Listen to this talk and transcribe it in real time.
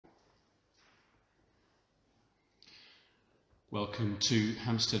Welcome to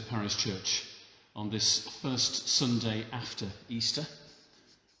Hampstead Parish Church on this first Sunday after Easter,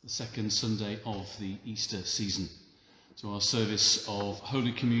 the second Sunday of the Easter season, to our service of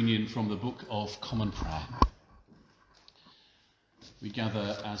Holy Communion from the Book of Common Prayer. We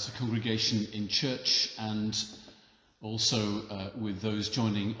gather as a congregation in church and also with those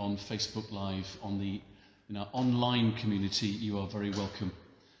joining on Facebook Live in our online community. You are very welcome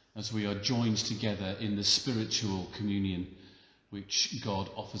as we are joined together in the spiritual communion which God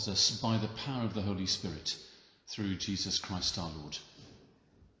offers us by the power of the Holy Spirit through Jesus Christ our Lord.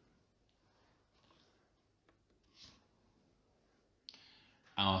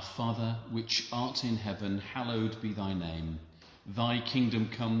 Our Father, which art in heaven, hallowed be thy name. Thy kingdom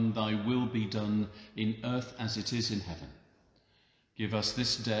come, thy will be done, in earth as it is in heaven. Give us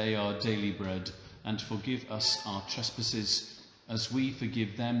this day our daily bread, and forgive us our trespasses, as we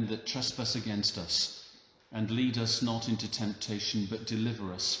forgive them that trespass against us. And lead us not into temptation, but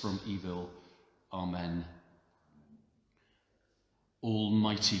deliver us from evil. Amen.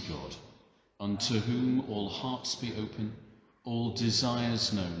 Almighty God, unto whom all hearts be open, all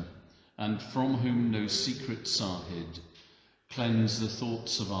desires known, and from whom no secrets are hid, cleanse the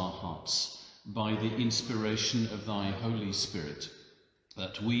thoughts of our hearts by the inspiration of thy Holy Spirit,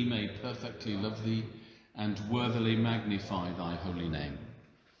 that we may perfectly love thee and worthily magnify thy holy name.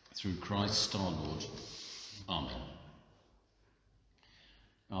 Through Christ our Lord. Amen.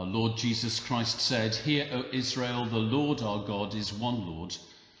 Our Lord Jesus Christ said, Hear, O Israel, the Lord our God is one Lord,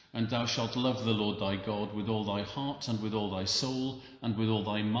 and thou shalt love the Lord thy God with all thy heart and with all thy soul and with all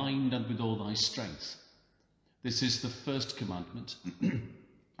thy mind and with all thy strength. This is the first commandment,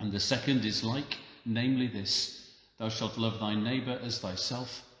 and the second is like, namely this, thou shalt love thy neighbour as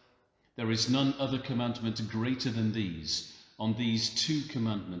thyself. There is none other commandment greater than these. On these two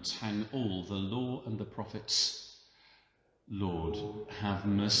commandments hang all the law and the prophets. Lord, have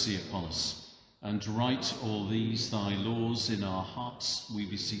mercy upon us, and write all these thy laws in our hearts, we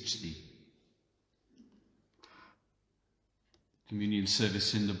beseech thee. Communion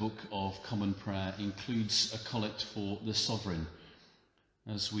service in the Book of Common Prayer includes a collect for the Sovereign,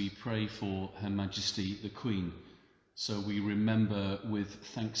 as we pray for Her Majesty the Queen. So we remember with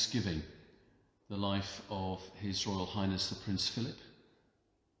thanksgiving the life of His Royal Highness the Prince Philip,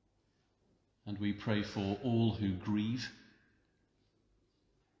 and we pray for all who grieve,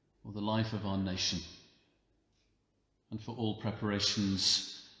 for the life of our nation, and for all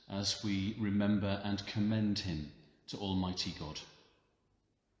preparations as we remember and commend him to Almighty God.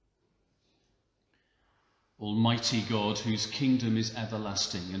 Almighty God, whose kingdom is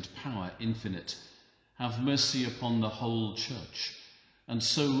everlasting and power infinite, have mercy upon the whole church, and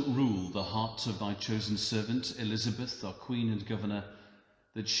so rule the hearts of thy chosen servant, Elizabeth, our Queen and Governor,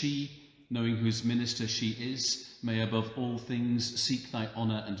 that she, knowing whose minister she is, may above all things seek thy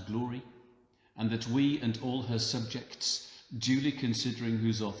honour and glory, and that we and all her subjects, duly considering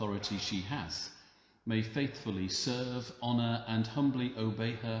whose authority she hath, may faithfully serve, honour, and humbly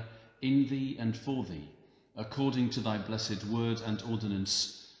obey her in thee and for thee, according to thy blessed word and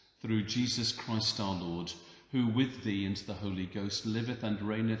ordinance, through Jesus Christ our Lord, who with thee and the Holy Ghost liveth and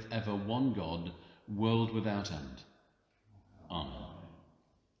reigneth ever one God, world without end. Amen.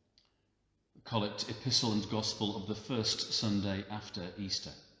 The Collect, Epistle and Gospel of the first Sunday after Easter.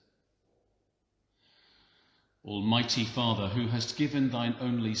 Almighty Father, who hast given thine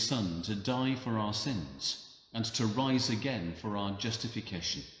only Son to die for our sins and to rise again for our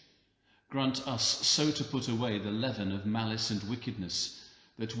justification, grant us so to put away the leaven of malice and wickedness,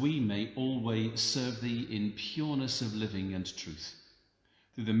 that we may always serve thee in pureness of living and truth,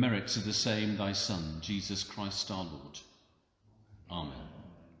 through the merits of the same thy Son, Jesus Christ our Lord. Amen.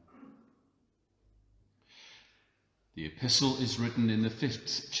 The epistle is written in the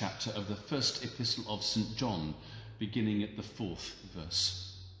 5th chapter of the first epistle of St. John, beginning at the 4th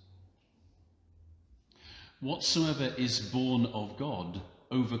verse. Whatsoever is born of God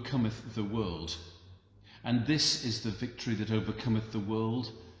overcometh the world. And this is the victory that overcometh the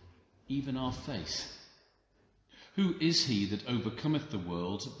world, even our faith. Who is he that overcometh the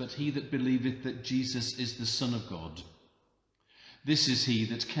world, but he that believeth that Jesus is the Son of God? This is he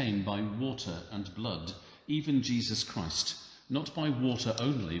that came by water and blood, even Jesus Christ, not by water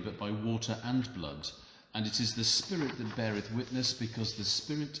only, but by water and blood. And it is the Spirit that beareth witness, because the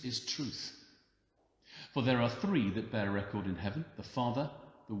Spirit is truth. For there are three that bear record in heaven, the Father,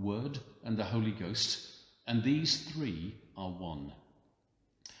 the Word, and the Holy Ghost, and these three are one.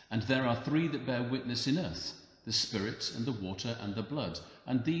 And there are three that bear witness in earth, the Spirit and the water and the blood,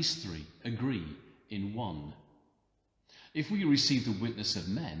 and these three agree in one. If we receive the witness of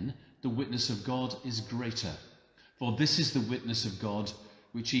men, the witness of God is greater. For this is the witness of God,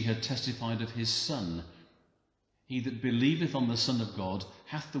 which he had testified of his Son. He that believeth on the Son of God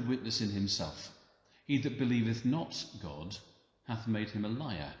hath the witness in himself. He that believeth not God hath made him a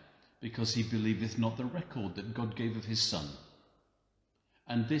liar, because he believeth not the record that God gave of his Son.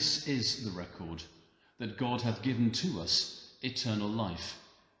 And this is the record, that God hath given to us eternal life,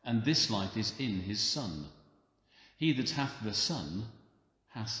 and this life is in his Son. He that hath the Son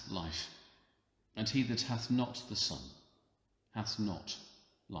hath life, and he that hath not the Son hath not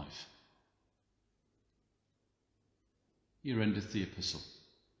life. Here endeth the epistle.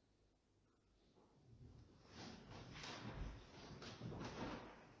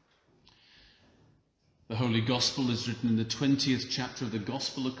 The Holy Gospel is written in the 20th chapter of the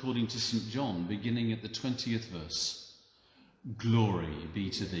Gospel according to St. John, beginning at the 20th verse. Glory be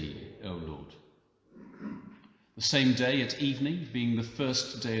to thee, O Lord. The same day at evening, being the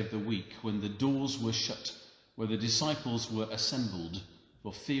first day of the week, when the doors were shut, where the disciples were assembled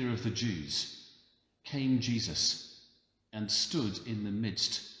for fear of the Jews, came Jesus, and stood in the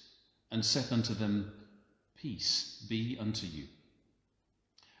midst, and saith unto them, Peace be unto you.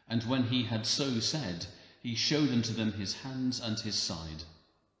 And when he had so said, he showed unto them his hands and his side.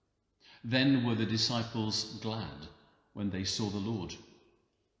 Then were the disciples glad when they saw the Lord.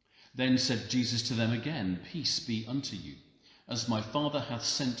 Then said Jesus to them again, Peace be unto you. As my Father hath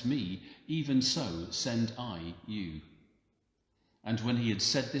sent me, even so send I you. And when he had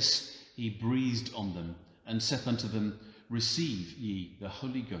said this, he breathed on them, and saith unto them, Receive ye the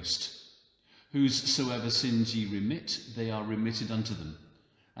Holy Ghost. Whosesoever sins ye remit, they are remitted unto them.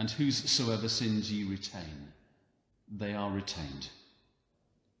 And whosesoever sins ye retain, they are retained.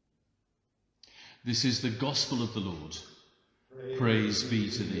 This is the gospel of the Lord. Praise be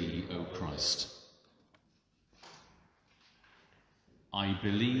to thee, O Christ. I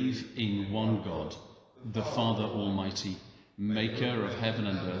believe in one God, the Father Almighty, maker of heaven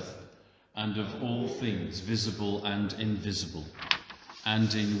and earth, and of all things visible and invisible,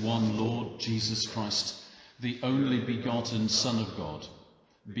 and in one Lord Jesus Christ, the only begotten Son of God,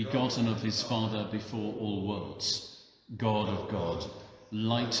 begotten of his Father before all worlds, God of God,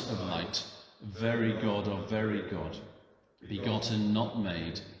 light of light, very God of very God, begotten, not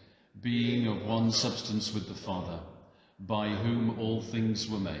made, being of one substance with the Father, by whom all things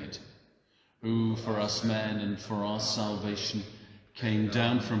were made, who for us men and for our salvation came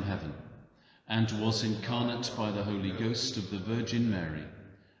down from heaven, and was incarnate by the Holy Ghost of the Virgin Mary,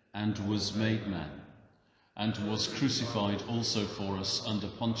 and was made man, and was crucified also for us under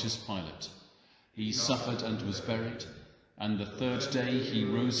Pontius Pilate. He suffered and was buried, and the third day he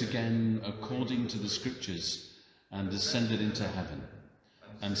rose again according to the Scriptures, and ascended into heaven,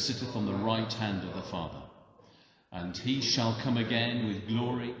 and sitteth on the right hand of the Father. And he shall come again with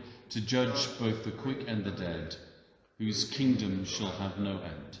glory to judge both the quick and the dead, whose kingdom shall have no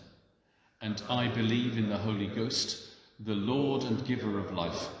end. And I believe in the Holy Ghost, the Lord and giver of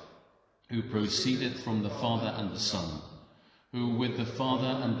life, who proceedeth from the Father and the Son, who with the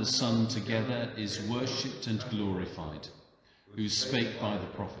Father and the Son together is worshipped and glorified, who spake by the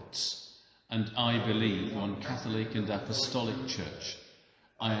prophets. And I believe one Catholic and Apostolic Church.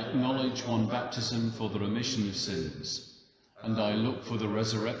 I acknowledge one baptism for the remission of sins, and I look for the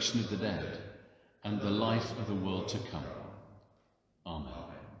resurrection of the dead and the life of the world to come. Amen.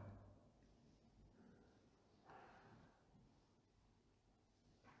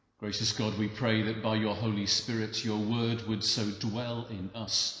 Gracious God, we pray that by your Holy Spirit your word would so dwell in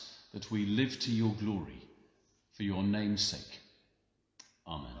us that we live to your glory, for your name's sake.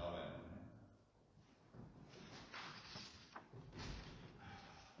 Amen.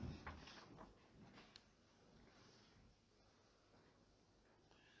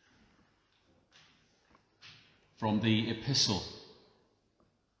 From the epistle,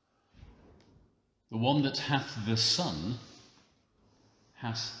 the one that hath the Son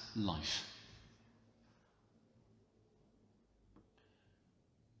hath life.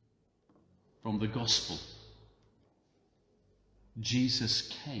 From the Gospel,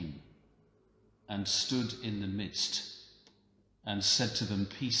 Jesus came and stood in the midst and said to them,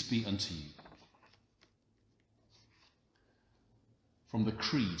 Peace be unto you. From the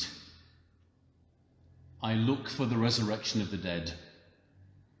Creed, I look for the resurrection of the dead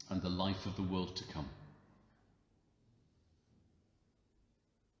and the life of the world to come.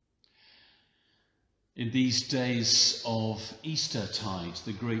 In these days of Eastertide,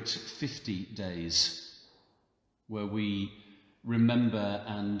 the great 50 days, where we remember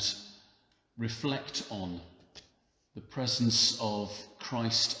and reflect on the presence of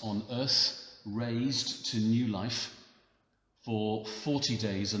Christ on earth, raised to new life for 40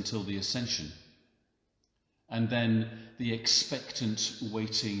 days until the Ascension, and then the expectant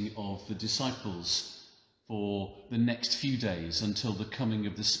waiting of the disciples for the next few days until the coming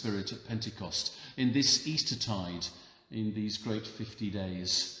of the Spirit at Pentecost. In this Eastertide, in these great 50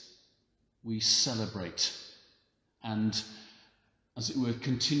 days, we celebrate and, as it were,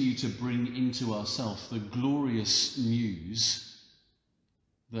 continue to bring into ourselves the glorious news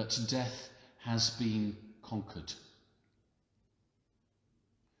that death has been conquered.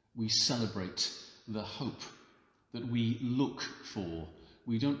 We celebrate the hope that we look for.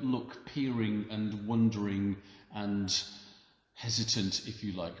 We don't look peering and wondering and hesitant, if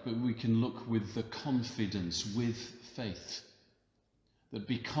you like, but we can look with the confidence, with faith, that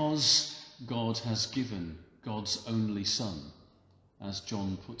because God has given God's only Son, as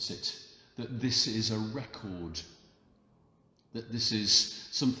John puts it, that this is a record, that this is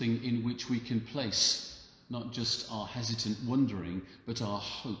something in which we can place not just our hesitant wondering, but our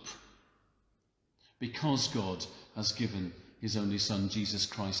hope. Because God has given his only Son, Jesus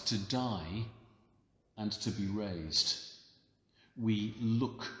Christ, to die and to be raised, we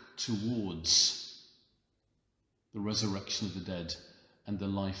look towards the resurrection of the dead and the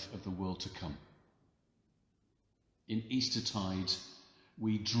life of the world to come. In Eastertide,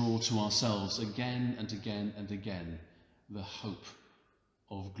 we draw to ourselves again and again and again the hope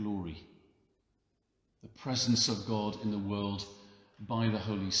of glory, the presence of God in the world by the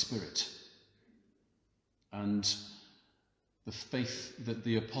Holy Spirit, and the faith that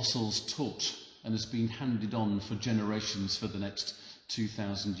the apostles taught and has been handed on for generations for the next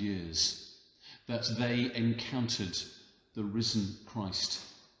 2,000 years, that they encountered the risen Christ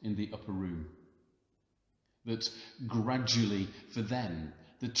in the upper room, that gradually for them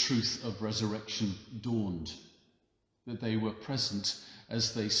the truth of resurrection dawned, that they were present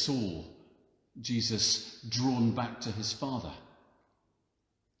as they saw Jesus drawn back to his Father,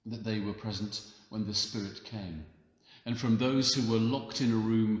 that they were present when the Spirit came. And from those who were locked in a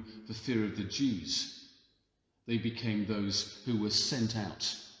room for fear of the Jews, they became those who were sent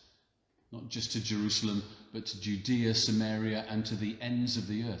out, not just to Jerusalem, but to Judea, Samaria, and to the ends of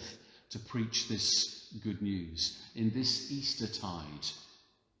the earth, to preach this good news. In this Eastertide,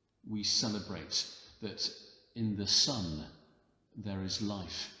 we celebrate that in the Son there is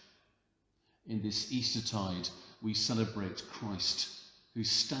life. In this Eastertide, we celebrate Christ, who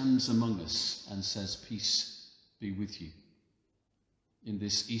stands among us and says, "Peace be with you." In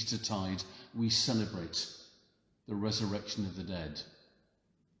this Eastertide, we celebrate the resurrection of the dead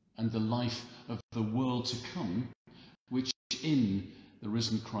and the life of the world to come, which in the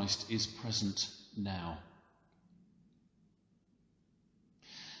risen Christ is present now.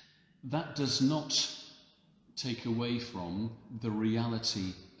 That does not take away from the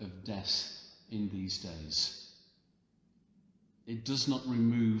reality of death in these days. It does not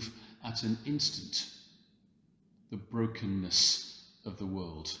remove at an instant the brokenness of the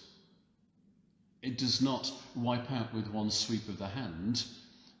world. It does not wipe out with one sweep of the hand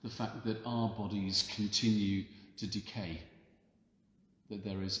the fact that our bodies continue to decay, that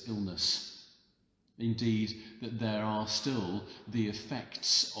there is illness, indeed that there are still the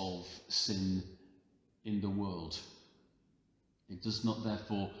effects of sin in the world. It does not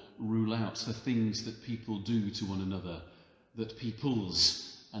therefore rule out the things that people do to one another, that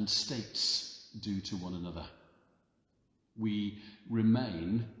peoples and states do to one another. We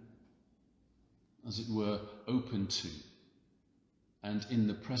remain, as it were, open to and in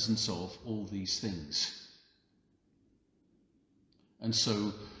the presence of all these things. And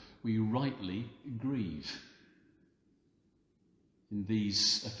so we rightly grieve. In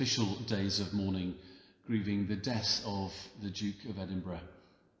these official days of mourning, grieving the death of the Duke of Edinburgh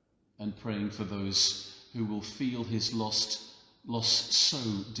and praying for those who will feel his loss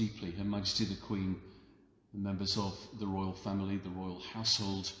so deeply, Her Majesty the Queen, the members of the royal family, the royal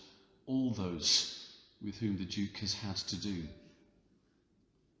household, all those with whom the Duke has had to do.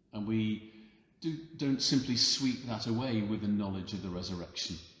 And we don't simply sweep that away with the knowledge of the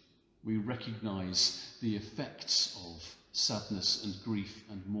resurrection. We recognise the effects of sadness and grief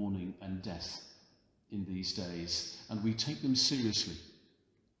and mourning and death in these days, and we take them seriously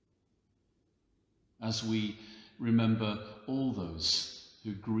as we remember all those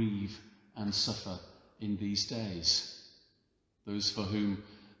who grieve and suffer in these days, those for whom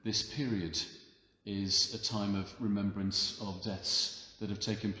this period is a time of remembrance of deaths that have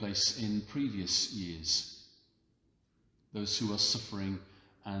taken place in previous years, those who are suffering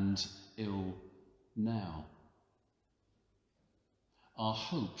and ill now. Our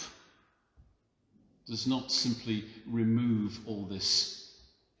hope does not simply remove all this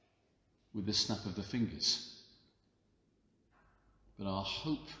with the snap of the fingers, but our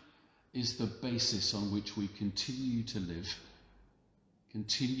hope is the basis on which we continue to live,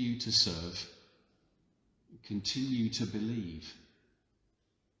 continue to serve, continue to believe.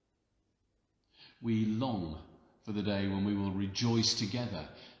 We long for the day when we will rejoice together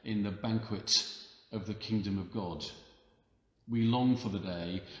in the banquet of the kingdom of God. We long for the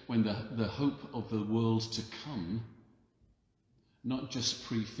day when the hope of the world to come, not just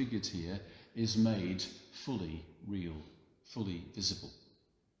prefigured here, is made fully real, fully visible.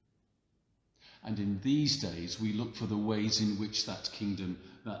 And in these days, we look for the ways in which that kingdom,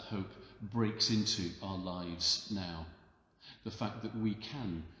 that hope, breaks into our lives now. The fact that we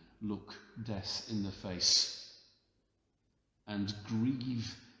can look death in the face and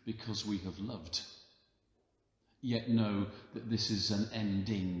grieve because we have loved, yet know that this is an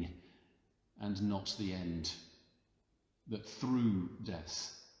ending and not the end. That through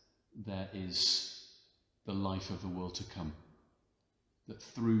death there is the life of the world to come. That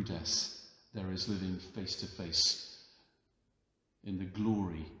through death there is living face to face in the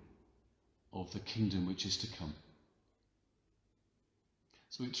glory of the kingdom which is to come.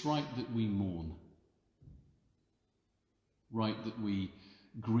 So it's right that we mourn, right that we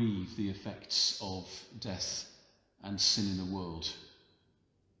grieve the effects of death and sin in the world,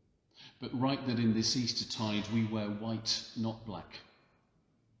 but right that in this Eastertide we wear white, not black,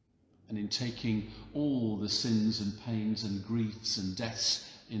 and in taking all the sins and pains and griefs and deaths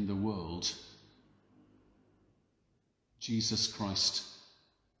in the world, Jesus Christ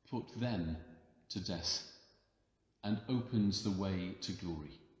put them to death and opens the way to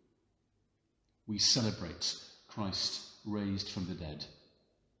glory. We celebrate Christ raised from the dead.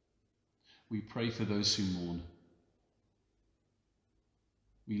 We pray for those who mourn.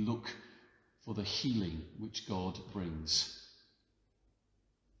 We look for the healing which God brings.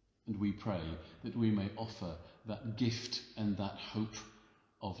 And we pray that we may offer that gift and that hope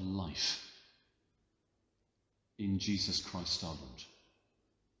of life in Jesus Christ our Lord.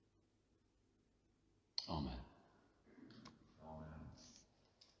 Amen. Amen.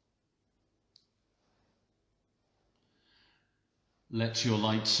 Let your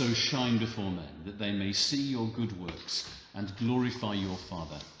light so shine before men that they may see your good works and glorify your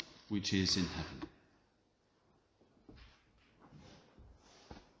Father, which is in heaven.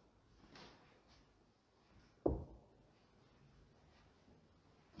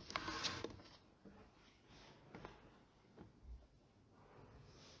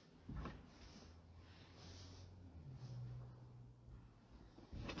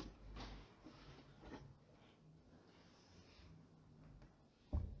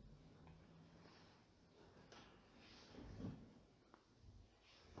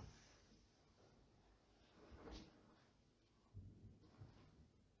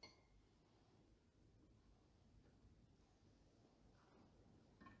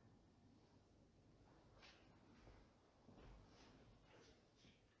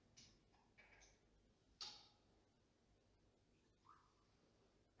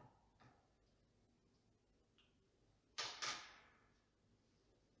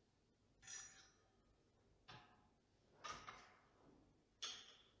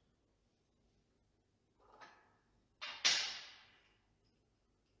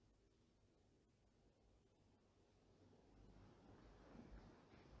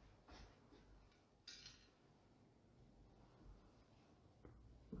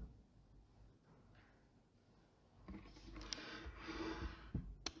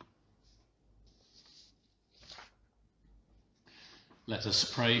 Let us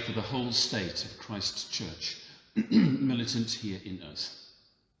pray for the whole state of Christ's Church, militant here in earth.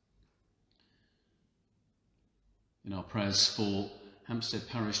 In our prayers for Hampstead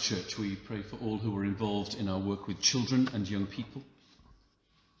Parish Church, we pray for all who are involved in our work with children and young people.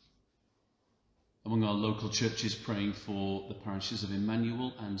 Among our local churches, praying for the parishes of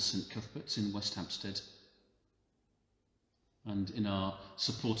Emmanuel and St Cuthbert's in West Hampstead. And in our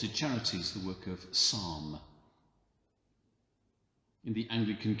supported charities, the work of Psalm. In the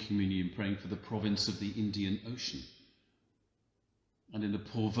Anglican Communion, praying for the province of the Indian Ocean. And in the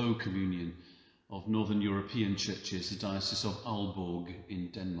Porvoo Communion of Northern European churches, the Diocese of Aalborg in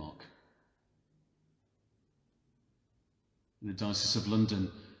Denmark. In the Diocese of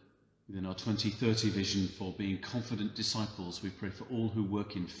London, within our 2030 vision for being confident disciples, we pray for all who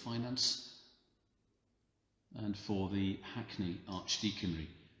work in finance and for the Hackney Archdeaconry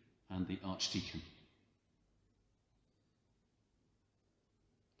and the Archdeacon.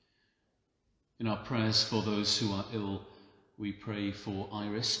 In our prayers for those who are ill, we pray for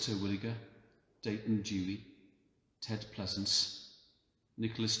Iris Terwilliger, Dayton Dewey, Ted Pleasance,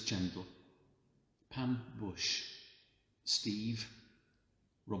 Nicholas Gendel, Pam Bush, Steve,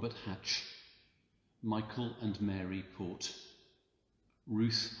 Robert Hatch, Michael and Mary Port,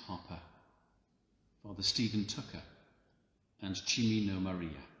 Ruth Harper, Father Stephen Tucker, and Chimino Maria.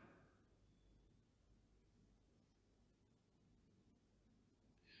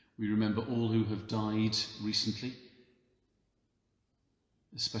 We remember all who have died recently,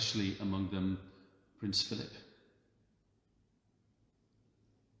 especially among them Prince Philip.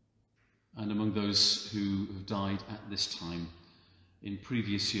 And among those who have died at this time, in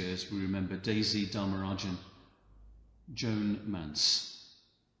previous years, we remember Daisy Dharmarajan, Joan Mance,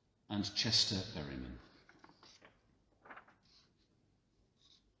 and Chester Berryman.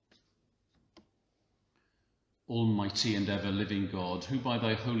 Almighty and ever-living God, who by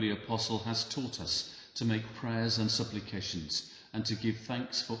thy holy apostle hast taught us to make prayers and supplications and to give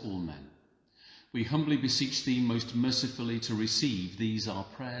thanks for all men, we humbly beseech thee most mercifully to receive these our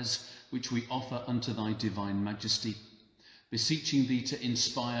prayers which we offer unto thy divine majesty, beseeching thee to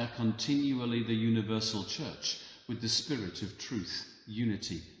inspire continually the universal church with the spirit of truth,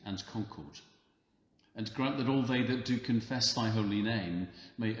 unity and concord, and grant that all they that do confess thy holy name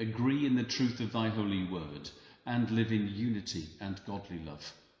may agree in the truth of thy holy word and live in unity and godly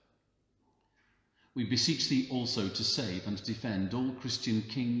love. We beseech thee also to save and defend all Christian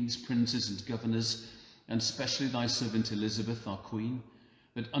kings, princes and governors, and specially thy servant Elizabeth, our Queen,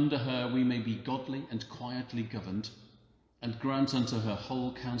 that under her we may be godly and quietly governed, and grant unto her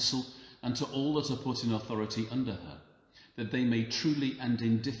whole council and to all that are put in authority under her, that they may truly and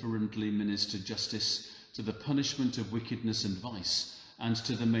indifferently minister justice to the punishment of wickedness and vice, and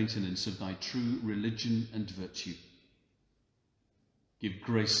to the maintenance of thy true religion and virtue. Give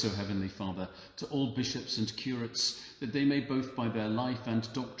grace, O Heavenly Father, to all bishops and curates, that they may both by their life and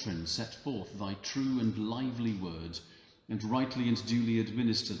doctrine set forth thy true and lively word, and rightly and duly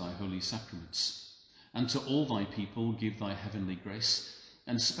administer thy holy sacraments. And to all thy people give thy heavenly grace,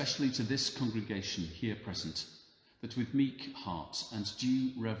 and specially to this congregation here present, that with meek heart and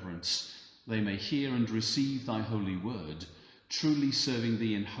due reverence they may hear and receive thy holy word, truly serving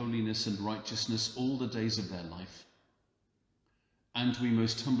thee in holiness and righteousness all the days of their life. And we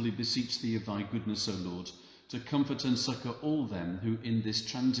most humbly beseech thee of thy goodness, O Lord, to comfort and succour all them who in this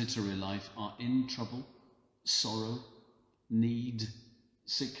transitory life are in trouble, sorrow, need,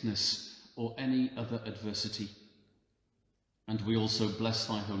 sickness, or any other adversity. And we also bless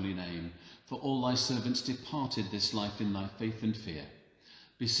thy holy name for all thy servants departed this life in thy faith and fear,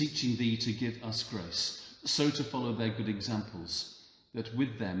 beseeching thee to give us grace, so to follow their good examples, that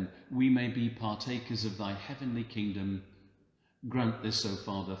with them we may be partakers of thy heavenly kingdom. Grant this, O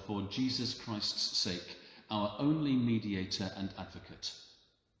Father, for Jesus Christ's sake, our only mediator and advocate.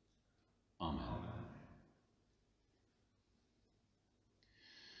 Amen.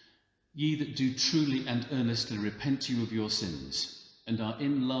 Ye that do truly and earnestly repent you of your sins, and are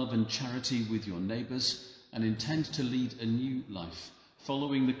in love and charity with your neighbours, and intend to lead a new life,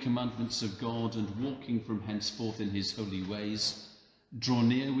 following the commandments of God and walking from henceforth in his holy ways, draw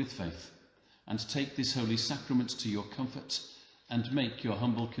near with faith, and take this holy sacrament to your comfort, and make your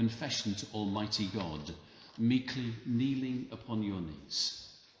humble confession to Almighty God, meekly kneeling upon your knees.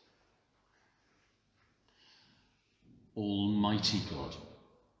 Almighty God,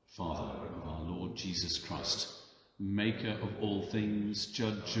 Father of our Lord Jesus Christ, maker of all things,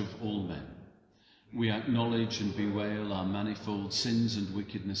 judge of all men, we acknowledge and bewail our manifold sins and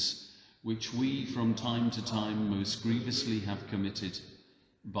wickedness, which we from time to time most grievously have committed,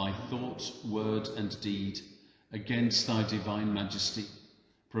 by thought, word and deed, against thy divine majesty,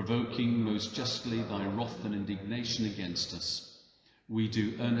 provoking most justly thy wrath and indignation against us. We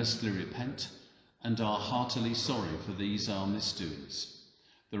do earnestly repent, and are heartily sorry for these our misdoings.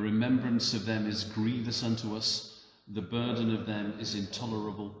 The remembrance of them is grievous unto us, the burden of them is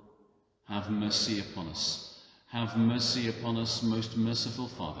intolerable. Have mercy upon us. Have mercy upon us, most merciful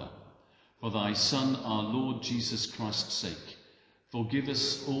Father. For thy Son, our Lord Jesus Christ's sake, forgive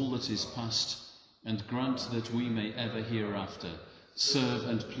us all that is past, and grant that we may ever hereafter serve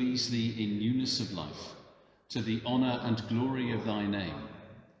and please thee in newness of life, to the honour and glory of thy name,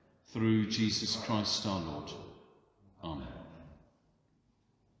 through Jesus Christ our Lord. Amen.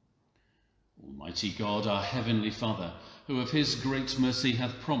 Almighty God, our heavenly Father, who of his great mercy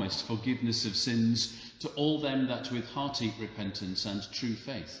hath promised forgiveness of sins to all them that with hearty repentance and true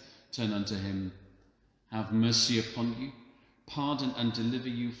faith turn unto him, have mercy upon you, pardon and deliver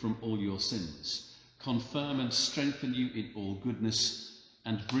you from all your sins, confirm and strengthen you in all goodness,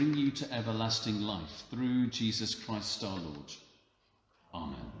 and bring you to everlasting life through Jesus Christ our Lord.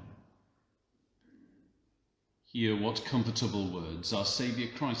 Amen. Hear what comfortable words our Saviour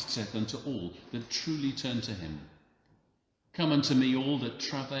Christ saith unto all that truly turn to him. Come unto me, all that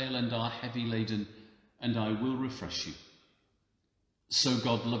travail and are heavy laden, and I will refresh you. So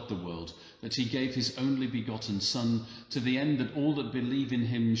God loved the world, that he gave his only begotten Son, to the end that all that believe in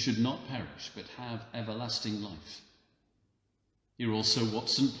him should not perish, but have everlasting life. Hear also what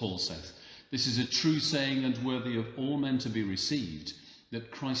St. Paul saith, this is a true saying and worthy of all men to be received,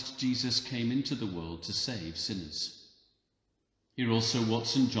 that Christ Jesus came into the world to save sinners. Hear also what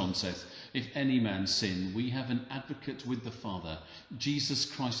St. John saith, if any man sin, we have an advocate with the Father, Jesus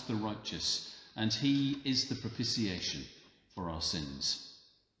Christ the righteous, and he is the propitiation for our sins.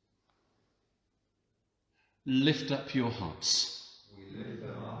 Lift up your hearts. We lift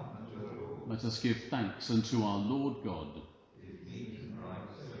them up unto the Lord. Let us give thanks unto our Lord God. It is meet and right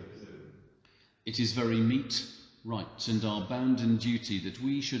so to do. It is very meet, right, and our bounden duty that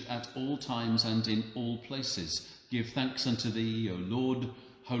we should at all times and in all places give thanks unto thee, O Lord,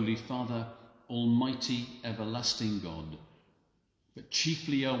 Holy Father, Almighty, everlasting God. But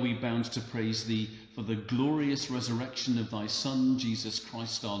chiefly are we bound to praise thee for the glorious resurrection of thy Son, Jesus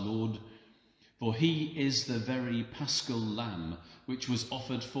Christ our Lord. For he is the very paschal Lamb which was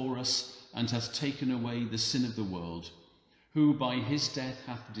offered for us and hath taken away the sin of the world, who by his death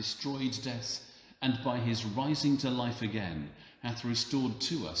hath destroyed death, and by his rising to life again hath restored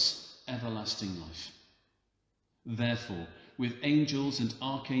to us everlasting life. Therefore, with angels and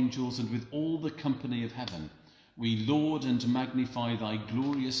archangels and with all the company of heaven, we laud and magnify thy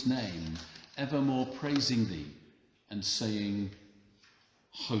glorious name, evermore praising thee and saying,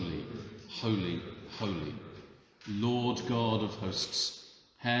 Holy, holy, holy, Lord God of hosts,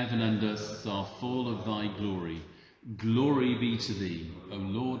 heaven and earth are full of thy glory. Glory be to thee, O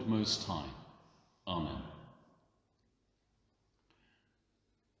Lord Most High. Amen.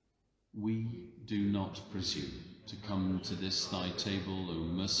 We do not presume to come to this thy table, O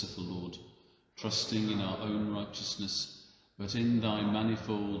merciful Lord, trusting in our own righteousness, but in thy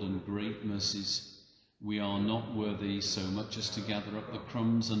manifold and great mercies. We are not worthy so much as to gather up the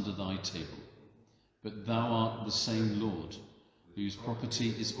crumbs under thy table, but thou art the same Lord, whose property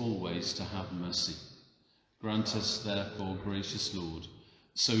is always to have mercy. Grant us therefore, gracious Lord,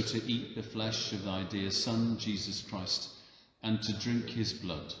 so to eat the flesh of thy dear Son, Jesus Christ, and to drink his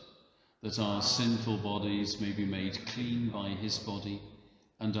blood, that our sinful bodies may be made clean by his body,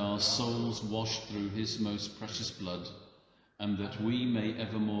 and our souls washed through his most precious blood, and that we may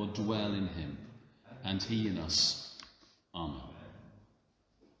evermore dwell in him, and he in us. Amen.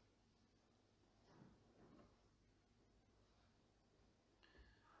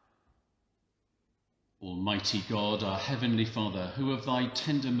 Almighty God, our heavenly Father, who of thy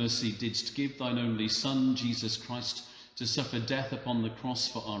tender mercy didst give thine only Son, Jesus Christ, to suffer death upon the cross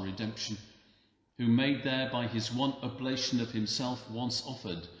for our redemption, who made there by his one oblation of himself once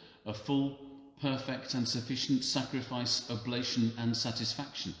offered a full, perfect and sufficient sacrifice, oblation and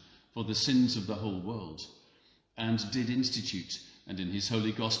satisfaction for the sins of the whole world, and did institute, and in his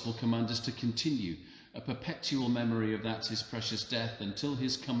holy gospel command us to continue a perpetual memory of that his precious death until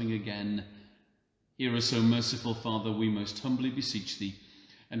his coming again. Hear us, O merciful Father, we most humbly beseech thee,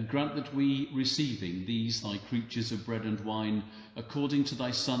 and grant that we, receiving these thy creatures of bread and wine, according to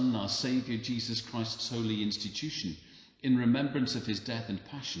thy Son, our Saviour Jesus Christ's holy institution, in remembrance of his death and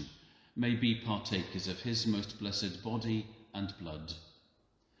passion, may be partakers of his most blessed body and blood,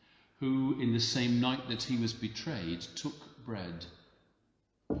 who in the same night that he was betrayed took bread,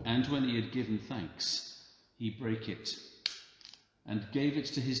 and when he had given thanks, he brake it, and gave it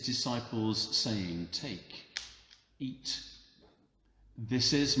to his disciples, saying, Take, eat.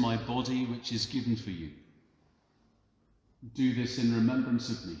 This is my body which is given for you. Do this in remembrance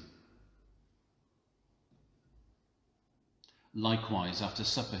of me. Likewise, after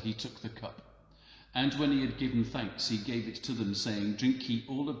supper, he took the cup, and when he had given thanks, he gave it to them, saying, Drink ye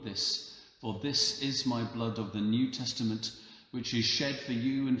all of this, for this is my blood of the New Testament, which is shed for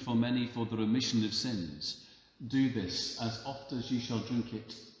you and for many for the remission of sins. Do this as oft as ye shall drink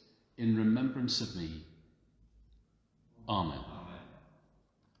it, in remembrance of me. Amen.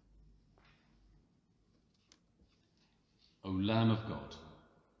 O Lamb of God,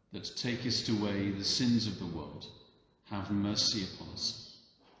 that takest away the sins of the world, have mercy upon us.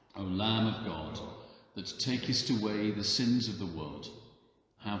 O Lamb of God, that takest away the sins of the world,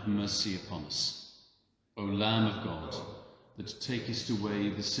 have mercy upon us. O Lamb of God, that takest away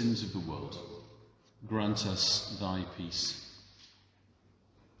the sins of the world, grant us thy peace.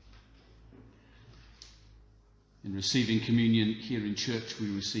 In receiving communion here in church, we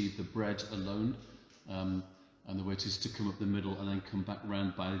receive the bread alone, and the way it is to come up the middle and then come back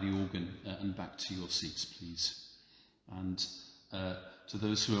round by the organ and back to your seats, please. And to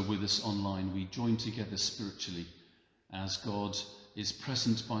those who are with us online, we join together spiritually as God is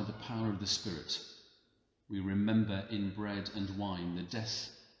present by the power of the Spirit, we remember in bread and wine the death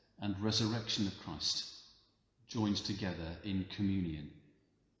and resurrection of Christ, joined together in communion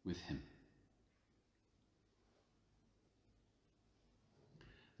with him.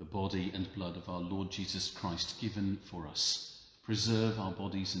 The body and blood of our Lord Jesus Christ given for us, preserve our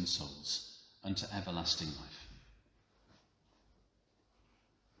bodies and souls unto everlasting life.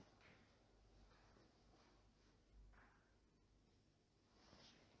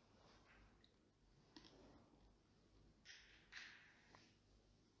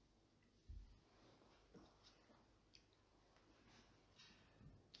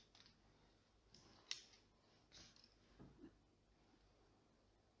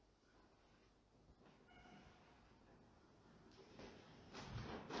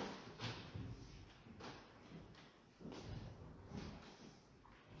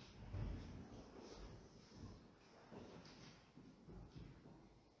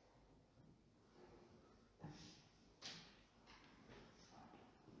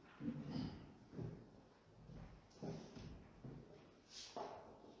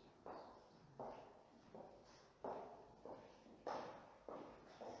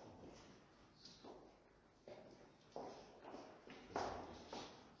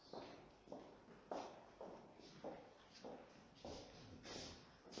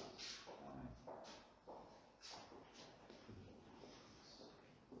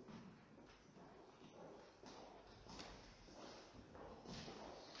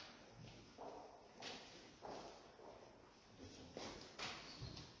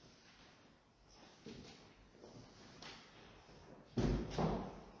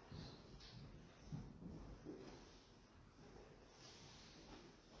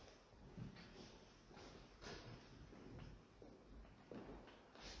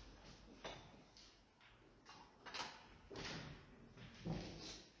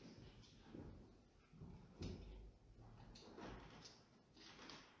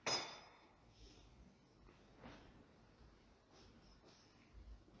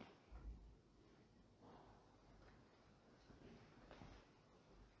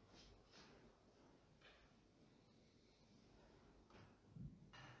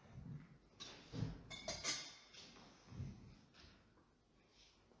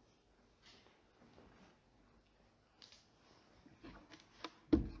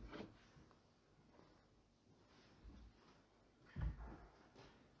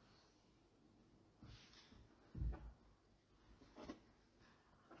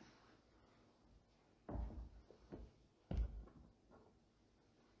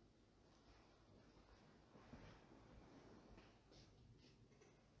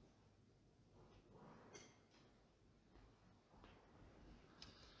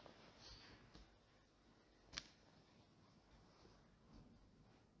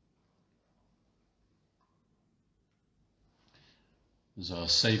 As our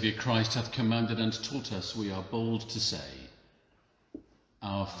Saviour Christ hath commanded and taught us, we are bold to say,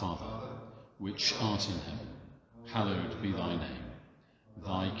 Our Father, which art in heaven, hallowed be thy name.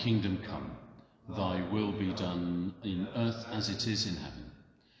 Thy kingdom come, thy will be done in earth as it is in heaven.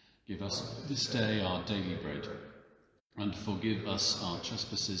 Give us this day our daily bread, and forgive us our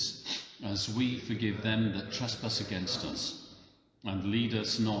trespasses, as we forgive them that trespass against us. And lead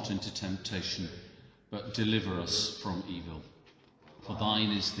us not into temptation, but deliver us from evil. For thine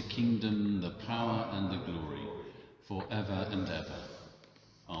is the kingdom, the power, and the glory, for ever and ever.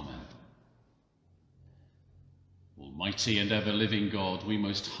 Amen. Almighty and ever-living God, we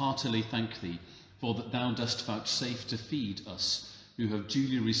most heartily thank thee for that thou dost vouchsafe to feed us, who have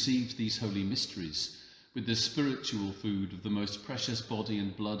duly received these holy mysteries, with the spiritual food of the most precious body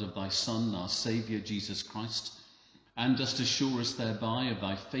and blood of thy Son, our Saviour Jesus Christ, and dost assure us thereby of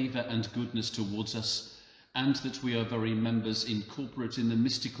thy favour and goodness towards us, and that we are very members incorporate in the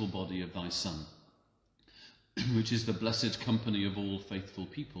mystical body of thy Son, which is the blessed company of all faithful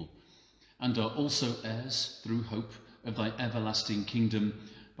people, and are also heirs, through hope, of thy everlasting kingdom,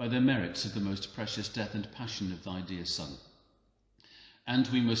 by the merits of the most precious death and passion of thy dear Son. And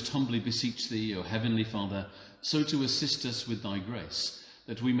we most humbly beseech thee, O Heavenly Father, so to assist us with thy grace,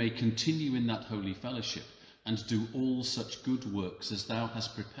 that we may continue in that holy fellowship, and do all such good works as thou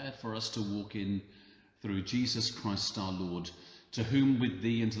hast prepared for us to walk in, through Jesus Christ our Lord, to whom with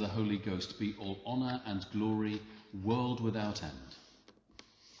thee and the Holy Ghost be all honour and glory, world without end.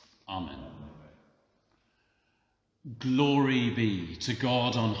 Amen. Glory be to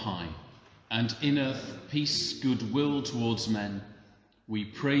God on high, and in earth peace, goodwill towards men. We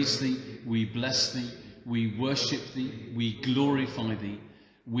praise thee, we bless thee, we worship thee, we glorify thee.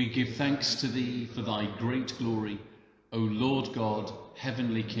 We give thanks to thee for thy great glory, O Lord God,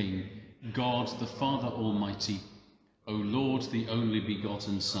 heavenly King, God the Father Almighty, O Lord, the only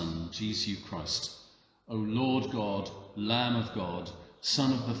begotten Son, Jesus Christ, O Lord God, Lamb of God,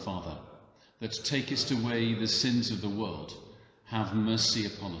 Son of the Father, that takest away the sins of the world, have mercy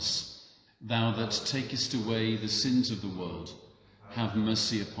upon us. Thou that takest away the sins of the world, have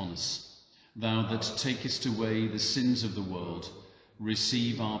mercy upon us. Thou that takest away the sins of the world,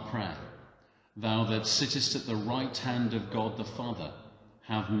 receive our prayer. Thou that sittest at the right hand of God the Father,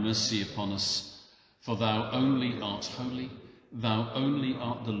 have mercy upon us. For thou only art holy, thou only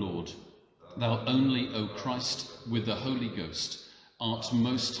art the Lord, thou only, O Christ, with the Holy Ghost, art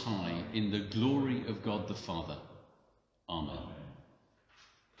most high in the glory of God the Father. Amen.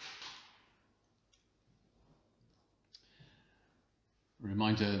 A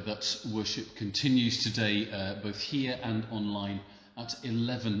reminder that worship continues today, both here and online, at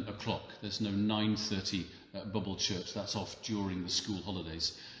 11 o'clock. There's no 9:30 bubble church. That's off during the school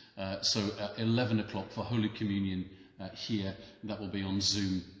holidays. So at 11 o'clock for Holy Communion here. That will be on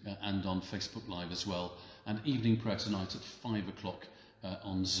Zoom and on Facebook Live as well. And evening prayer tonight at 5 o'clock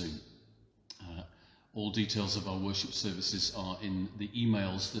on Zoom. All details of our worship services are in the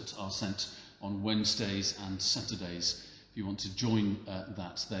emails that are sent on Wednesdays and Saturdays. If you want to join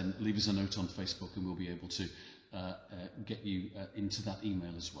that, then leave us a note on Facebook and we'll be able to get you into that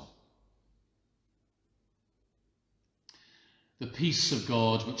email as well. The peace of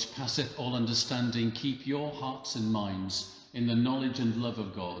God, which passeth all understanding, keep your hearts and minds in the knowledge and love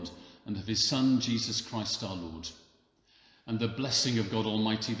of God and of his Son, Jesus Christ our Lord. And the blessing of God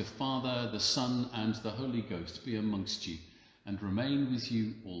Almighty, the Father, the Son, and the Holy Ghost be amongst you and remain with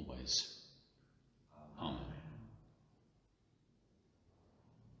you always.